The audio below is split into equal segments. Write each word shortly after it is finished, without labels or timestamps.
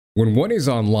When one is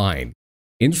online,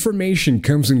 information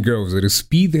comes and goes at a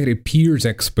speed that appears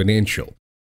exponential.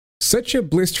 Such a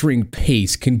blistering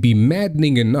pace can be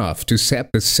maddening enough to sap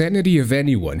the sanity of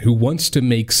anyone who wants to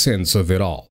make sense of it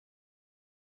all.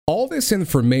 All this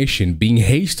information being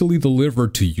hastily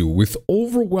delivered to you with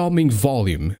overwhelming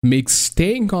volume makes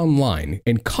staying online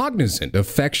and cognizant of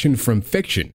faction from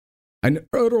fiction an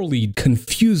utterly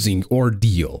confusing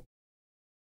ordeal.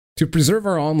 To preserve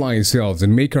our online selves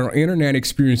and make our internet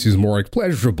experiences more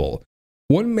pleasurable,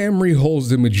 one memory holds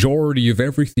the majority of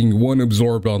everything one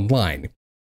absorbed online,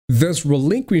 thus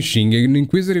relinquishing an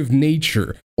inquisitive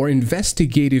nature or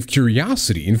investigative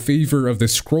curiosity in favor of the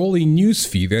scrolling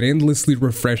newsfeed that endlessly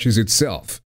refreshes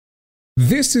itself.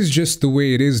 This is just the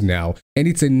way it is now, and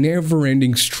it's a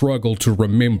never-ending struggle to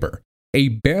remember, a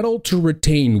battle to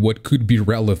retain what could be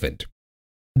relevant.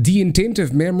 The intent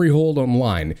of Memory Hold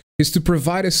Online is to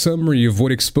provide a summary of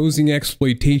what exposing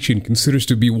exploitation considers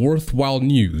to be worthwhile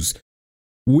news,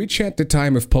 which at the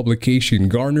time of publication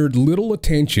garnered little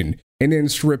attention and then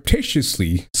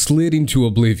surreptitiously slid into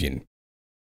oblivion.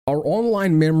 Our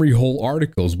online memory hole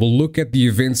articles will look at the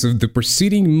events of the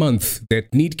preceding month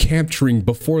that need capturing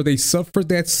before they suffer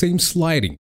that same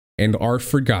sliding and are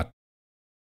forgotten.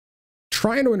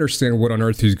 Trying to understand what on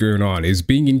earth is going on is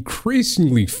being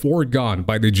increasingly foregone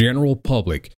by the general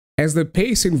public as the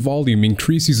pace and volume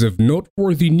increases of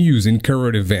noteworthy news and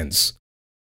current events.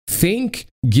 Think,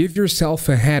 give yourself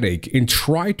a headache, and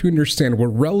try to understand what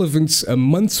relevance a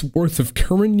month's worth of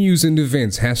current news and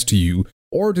events has to you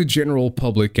or the general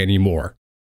public anymore.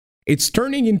 It's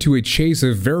turning into a chase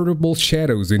of veritable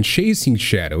shadows, and chasing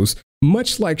shadows,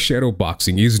 much like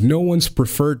shadowboxing, is no one's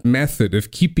preferred method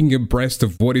of keeping abreast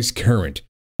of what is current,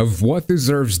 of what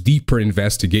deserves deeper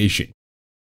investigation.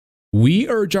 We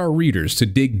urge our readers to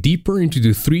dig deeper into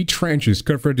the three trenches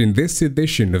covered in this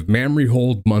edition of Memory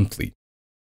Hold Monthly.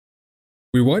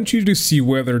 We want you to see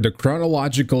whether the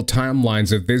chronological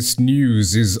timelines of this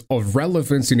news is of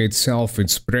relevance in itself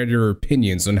and spread your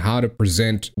opinions on how to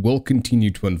present will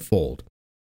continue to unfold.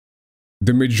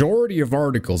 The majority of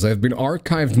articles have been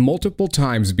archived multiple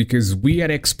times because we at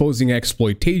Exposing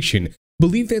Exploitation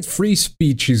believe that free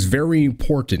speech is very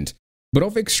important, but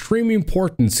of extreme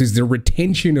importance is the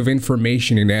retention of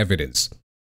information and evidence.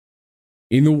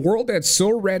 In a world that so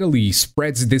readily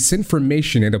spreads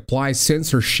disinformation and applies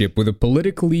censorship with a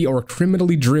politically or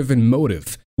criminally driven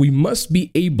motive, we must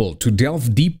be able to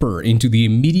delve deeper into the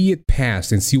immediate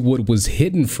past and see what was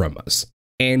hidden from us,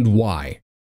 and why.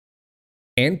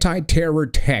 Anti-terror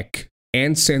tech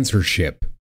and censorship.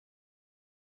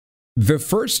 The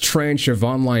first tranche of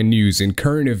online news and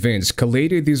current events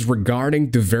collated is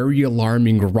regarding the very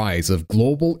alarming rise of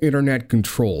global internet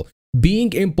control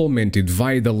being implemented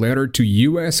via the letter to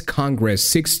U.S. Congress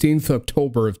 16th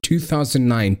October of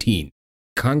 2019.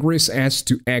 Congress asked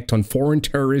to act on foreign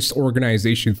terrorist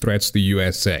organization threats to the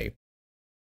USA.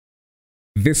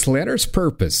 This letter's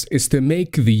purpose is to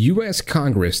make the U.S.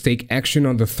 Congress take action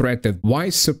on the threat that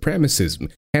white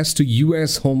supremacism has to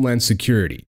U.S. homeland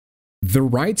security. The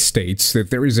right states that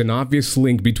there is an obvious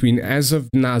link between Azov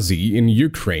Nazi in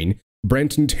Ukraine,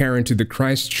 Brenton Tarrant, the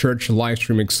Christchurch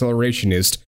livestream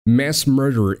accelerationist, mass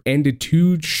murderer, and the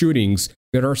two shootings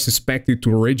that are suspected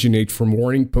to originate from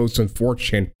warning posts on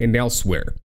 4chan and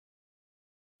elsewhere.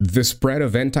 The spread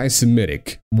of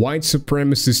anti-Semitic, white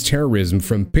supremacist terrorism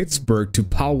from Pittsburgh to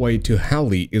Poway to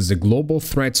Halle is a global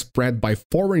threat spread by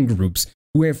foreign groups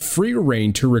who have free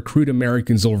rein to recruit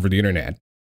Americans over the internet.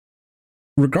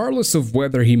 Regardless of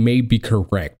whether he may be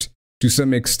correct, to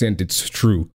some extent it's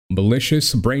true,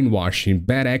 malicious, brainwashing,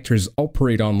 bad actors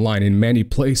operate online in many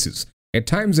places, at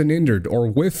times unhindered or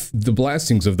with the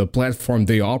blessings of the platform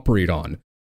they operate on.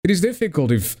 It is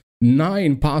difficult, if nigh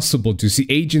impossible, to see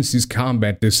agencies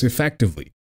combat this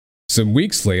effectively. Some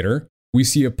weeks later, we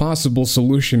see a possible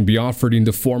solution be offered in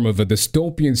the form of a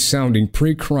dystopian-sounding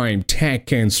pre-crime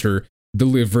tech answer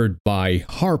delivered by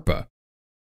HARPA.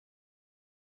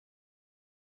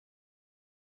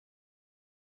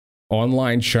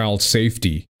 Online child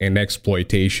safety and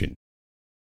exploitation.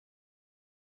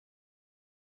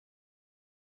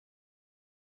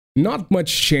 Not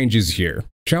much changes here.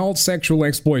 Child sexual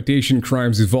exploitation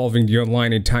crimes involving the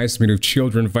online enticement of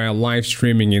children via live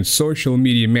streaming and social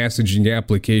media messaging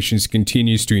applications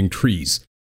continues to increase.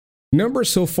 Numbers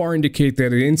so far indicate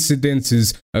that the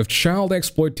incidences of child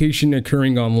exploitation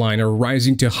occurring online are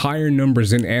rising to higher numbers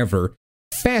than ever,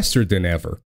 faster than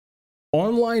ever.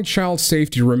 Online child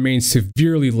safety remains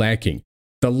severely lacking.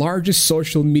 The largest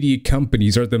social media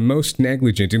companies are the most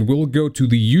negligent and will go to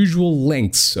the usual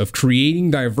lengths of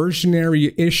creating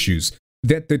diversionary issues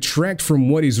that detract from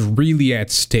what is really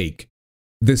at stake.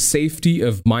 the safety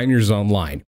of minors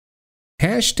online.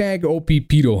 Hashtag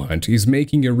OPPedohunt is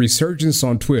making a resurgence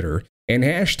on Twitter, and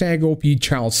hashtag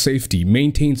OPChildSafety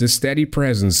maintains a steady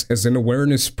presence as an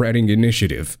awareness-spreading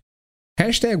initiative.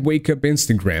 Hashtag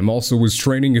WakeUpInstagram also was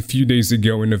trending a few days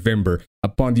ago in November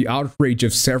upon the outrage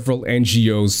of several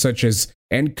NGOs such as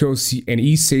NCOSI and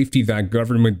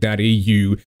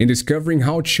eSafety.government.au in discovering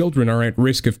how children are at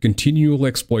risk of continual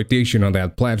exploitation on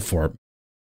that platform.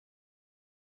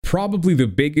 Probably the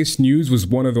biggest news was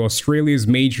one of Australia's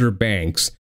major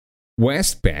banks,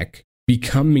 Westpac,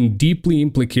 becoming deeply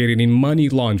implicated in money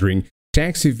laundering,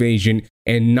 tax evasion,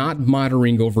 and not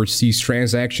monitoring overseas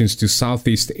transactions to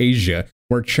Southeast Asia,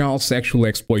 where child sexual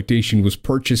exploitation was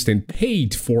purchased and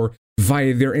paid for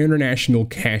via their international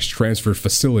cash transfer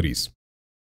facilities.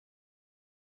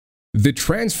 The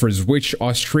transfers, which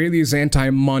Australia's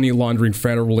anti-money laundering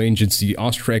federal agency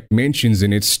AUSTRAC mentions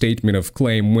in its statement of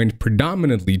claim, went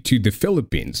predominantly to the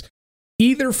Philippines,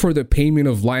 either for the payment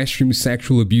of live-stream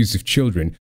sexual abuse of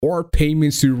children or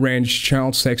payments to arrange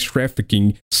child sex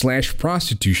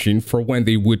trafficking/prostitution for when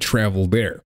they would travel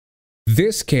there.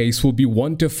 This case will be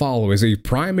one to follow as a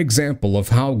prime example of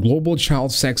how global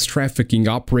child sex trafficking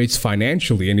operates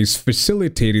financially and is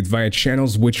facilitated via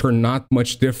channels which are not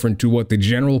much different to what the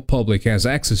general public has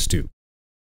access to.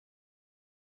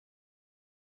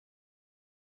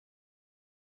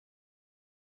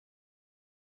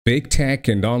 Big tech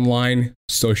and online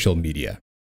social media.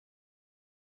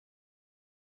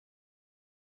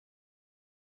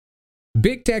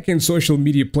 Big tech and social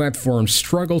media platforms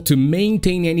struggle to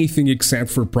maintain anything except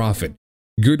for profit.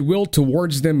 Goodwill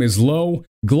towards them is low.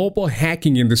 Global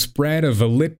hacking and the spread of a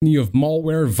litany of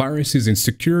malware, viruses, and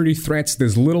security threats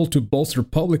does little to bolster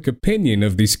public opinion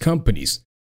of these companies.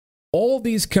 All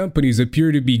these companies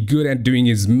appear to be good at doing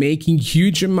is making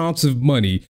huge amounts of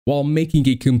money while making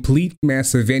a complete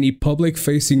mess of any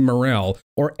public-facing morale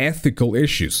or ethical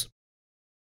issues.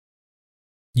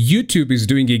 YouTube is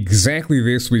doing exactly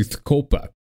this with COPPA,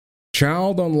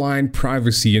 Child Online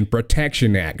Privacy and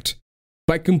Protection Act,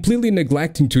 by completely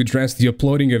neglecting to address the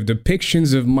uploading of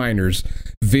depictions of minors,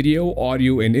 video,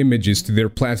 audio, and images to their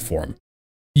platform.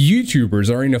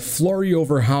 YouTubers are in a flurry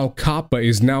over how COPPA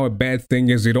is now a bad thing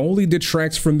as it only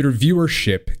detracts from their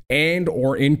viewership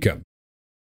and/or income.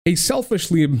 A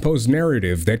selfishly imposed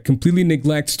narrative that completely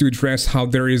neglects to address how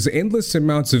there is endless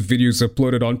amounts of videos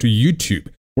uploaded onto YouTube,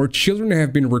 where children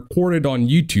have been recorded on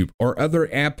YouTube or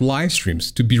other app live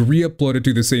streams to be re-uploaded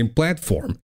to the same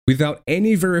platform without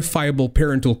any verifiable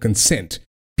parental consent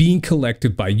being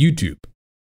collected by YouTube.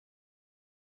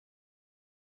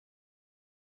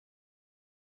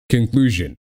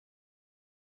 Conclusion.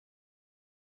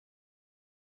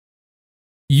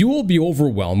 You will be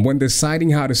overwhelmed when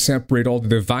deciding how to separate all the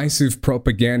divisive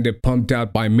propaganda pumped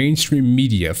out by mainstream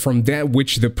media from that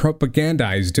which the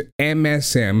propagandized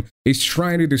MSM is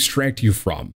trying to distract you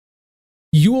from.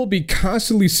 You will be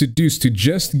constantly seduced to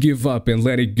just give up and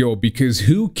let it go because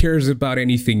who cares about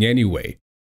anything anyway?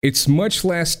 It's much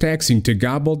less taxing to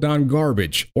gobble down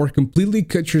garbage or completely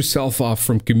cut yourself off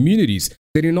from communities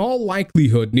that in all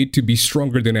likelihood need to be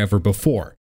stronger than ever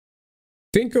before.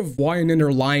 Think of why an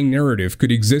underlying narrative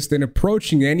could exist in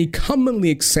approaching any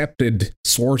commonly accepted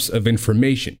source of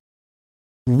information.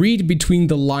 Read between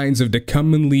the lines of the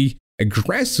commonly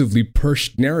aggressively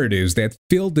pushed narratives that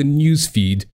fill the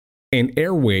newsfeed and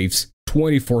airwaves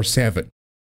 24/7.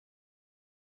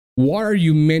 Why are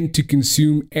you meant to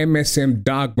consume MSM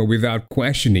dogma without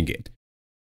questioning it?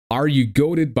 Are you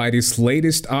goaded by this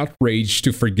latest outrage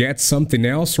to forget something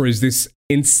else, or is this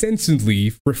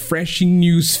incessantly refreshing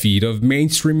newsfeed of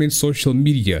mainstream and social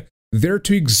media there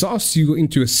to exhaust you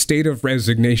into a state of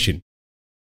resignation?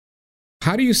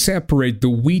 How do you separate the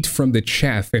wheat from the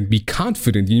chaff and be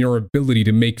confident in your ability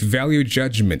to make value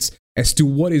judgments as to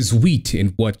what is wheat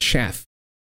and what chaff?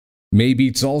 Maybe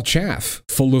it's all chaff,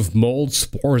 full of mold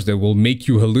spores that will make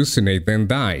you hallucinate then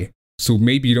die, so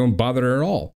maybe you don't bother at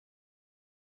all.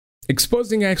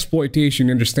 Exposing Exploitation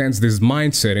understands this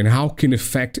mindset and how it can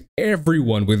affect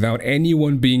everyone without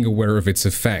anyone being aware of its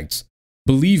effects.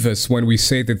 Believe us when we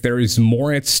say that there is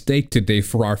more at stake today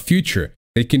for our future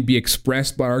that can be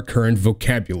expressed by our current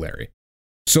vocabulary.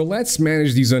 So let's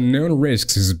manage these unknown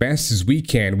risks as best as we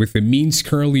can with the means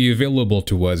currently available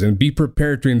to us and be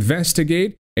prepared to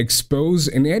investigate, expose,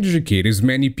 and educate as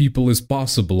many people as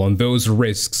possible on those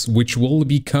risks which will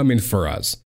be coming for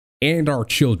us and our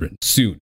children soon.